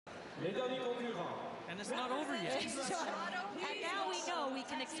And it's not over yet. And now we know we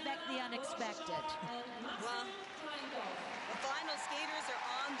can expect the unexpected. Well, the final skaters are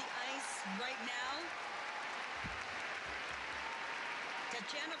on the ice right now.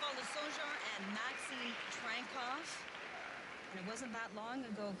 Tatьяna Volosozhar and Maxim Tranькov. And it wasn't that long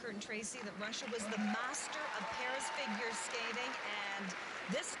ago, Kurt and Tracy, that Russia was the master of Paris figure skating. And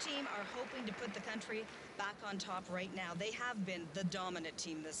this team are hoping to put the country back on top right now. They have been the dominant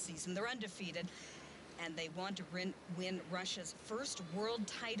team this season. They're undefeated. And they want to win Russia's first world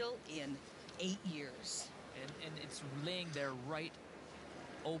title in 8 years. And it's laying there right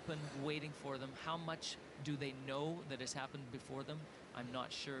open, waiting for them. How much do they know that has happened before them? I'm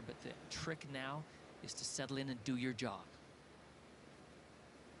not sure, but the trick now is to settle in and do your job.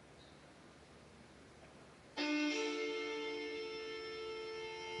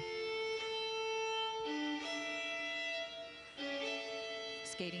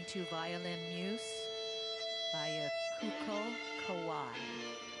 Skating to Violin Muse by Kuko Kawai.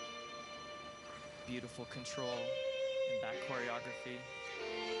 Beautiful control in that choreography.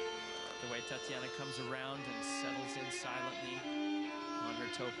 The way Tatьяна comes around and settles in silently on her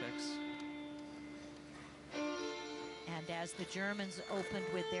toe picks. And as the Germans opened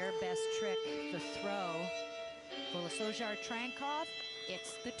with their best trick, the throw, Volosozhar-Trankov,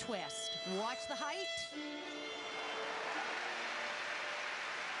 it's the twist. Watch the height.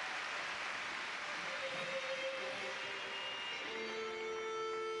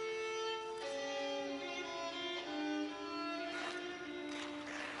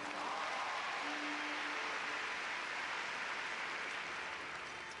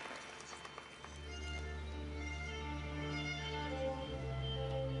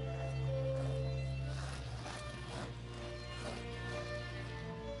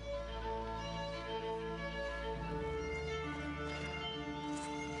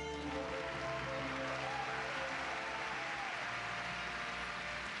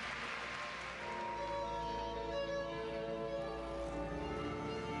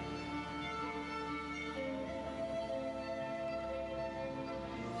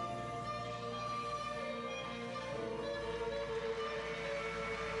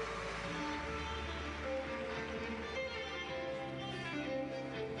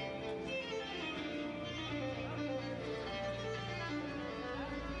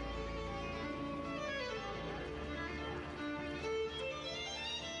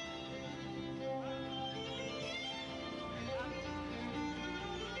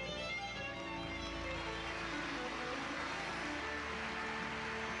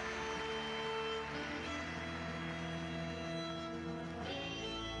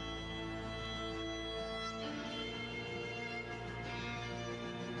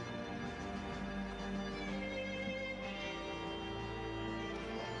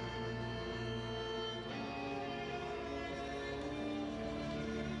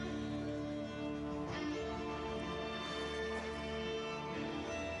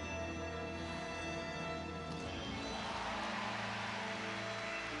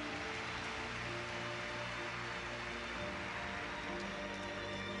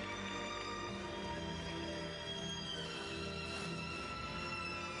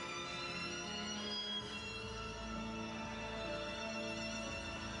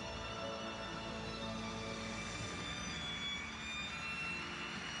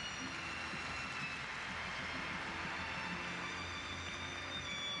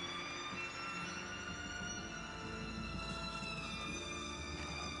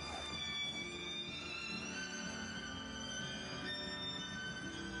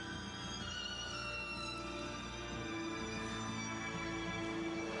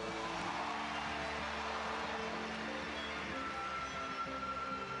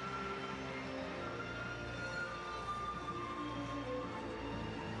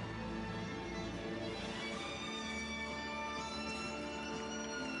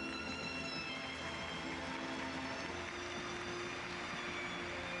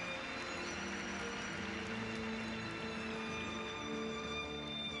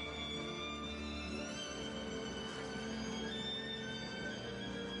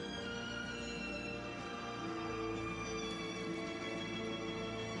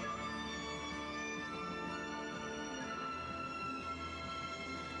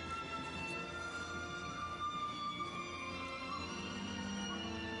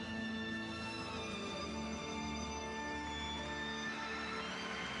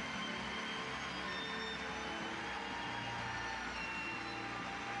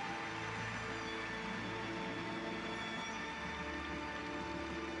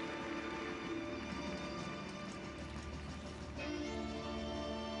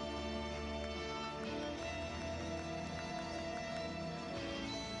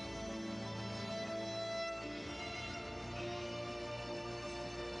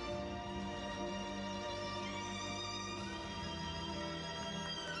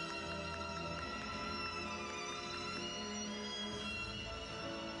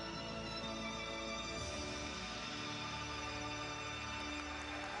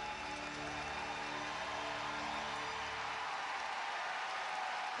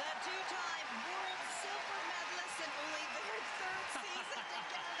 two-time world silver medalists in only their third season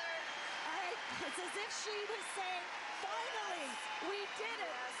together. It's as if she was saying, finally, we did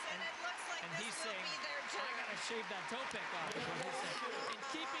it. Yes, and it looks like And this he's will saying, be their turn. I gotta shave that toe pick off. is what he's saying. In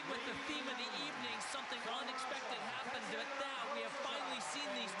keeping with the theme of the evening, something unexpected happened, but now we have finally seen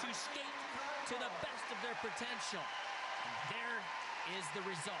these two skate to the best of their potential. And there is the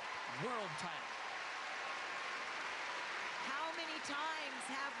result, world title. How many times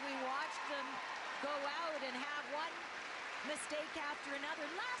have we watched them go out and have one mistake after another?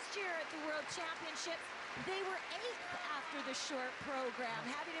 Last year at the World Championships, they were 8th after the short program,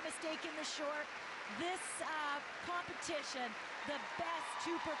 having a mistake in the short. This competition, the best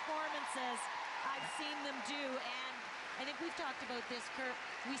two performances I've seen them do, and I think we've talked about this, Kurt.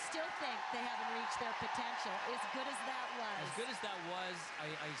 We still think they haven't reached their potential. As good as that was. As good as that was,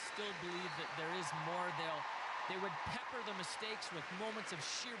 I still believe that there is more. They would pepper the mistakes with moments of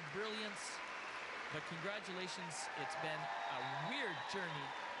sheer brilliance. But congratulations, it's been a weird journey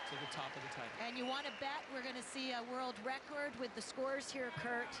to the top of the title. And you want to bet we're going to see a world record with the scores here,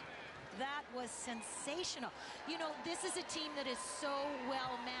 Kurt. That was sensational. You know, this is a team that is so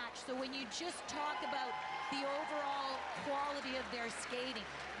well matched. So when you just talk about the overall quality of their skating,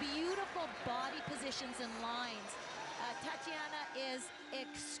 beautiful body positions and lines, Tatьяна is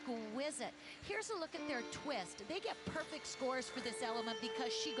exquisite. Here's a look at their twist. They get perfect scores for this element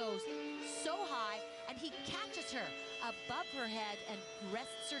because she goes so high and he catches her above her head and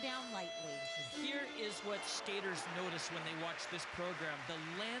rests her down lightly. Here is what skaters notice when they watch this program. The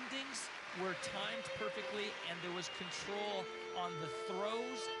landings were timed perfectly and there was control on the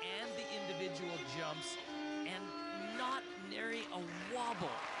throws and the individual jumps and not nary a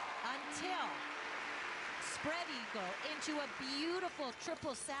wobble. Until spread eagle into a beautiful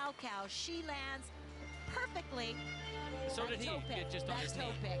triple sow cow. She lands perfectly. So did he, just on his knee.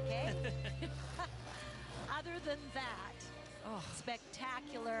 Toe pick, eh? Other than that,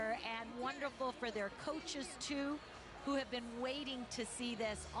 spectacular and wonderful for their coaches too, who have been waiting to see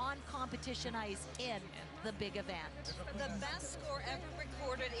this on competition ice in the big event. The best score ever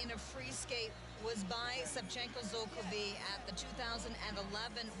recorded in a free skate was by Savchenko-Zolkovi at the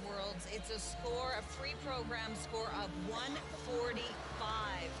 2011 Worlds. It's a score, a free program score of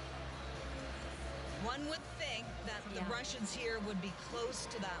 145. One would think that the Russians here would be close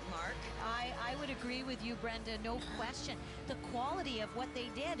to that mark. I would agree with you, Brenda, no question. The quality of what they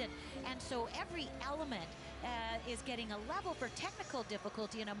did, and so every element is getting a level for technical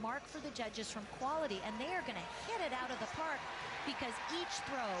difficulty and a mark for the judges from quality, and they are going to hit it out of the park because each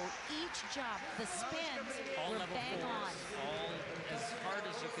throw, each jump, the spins were bang on. All as hard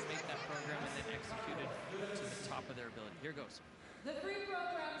as you could make that program and then executed to the top of their ability. Here goes. The free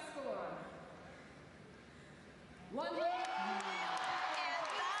program score. 100. And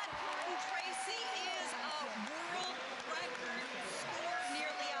that, Gordon Tracy, is a world record score,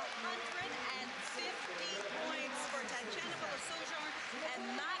 nearly 150 points for Tatьяна Volosozhar and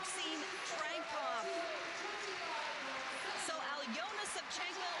Maxim Tranькov. So Alyona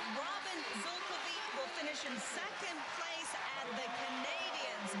Savchenko, Robin Zolkovi will finish in second place, and the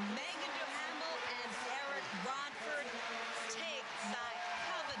Canadians, Megan Duhamel and Eric Rodford, take that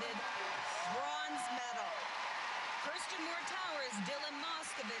coveted bronze medal. Kirsten Moore-Towers, Dylan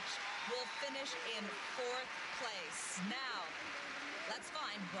Moskovich will finish in fourth place. Now, let's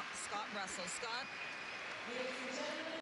find Scott Russell. Scott?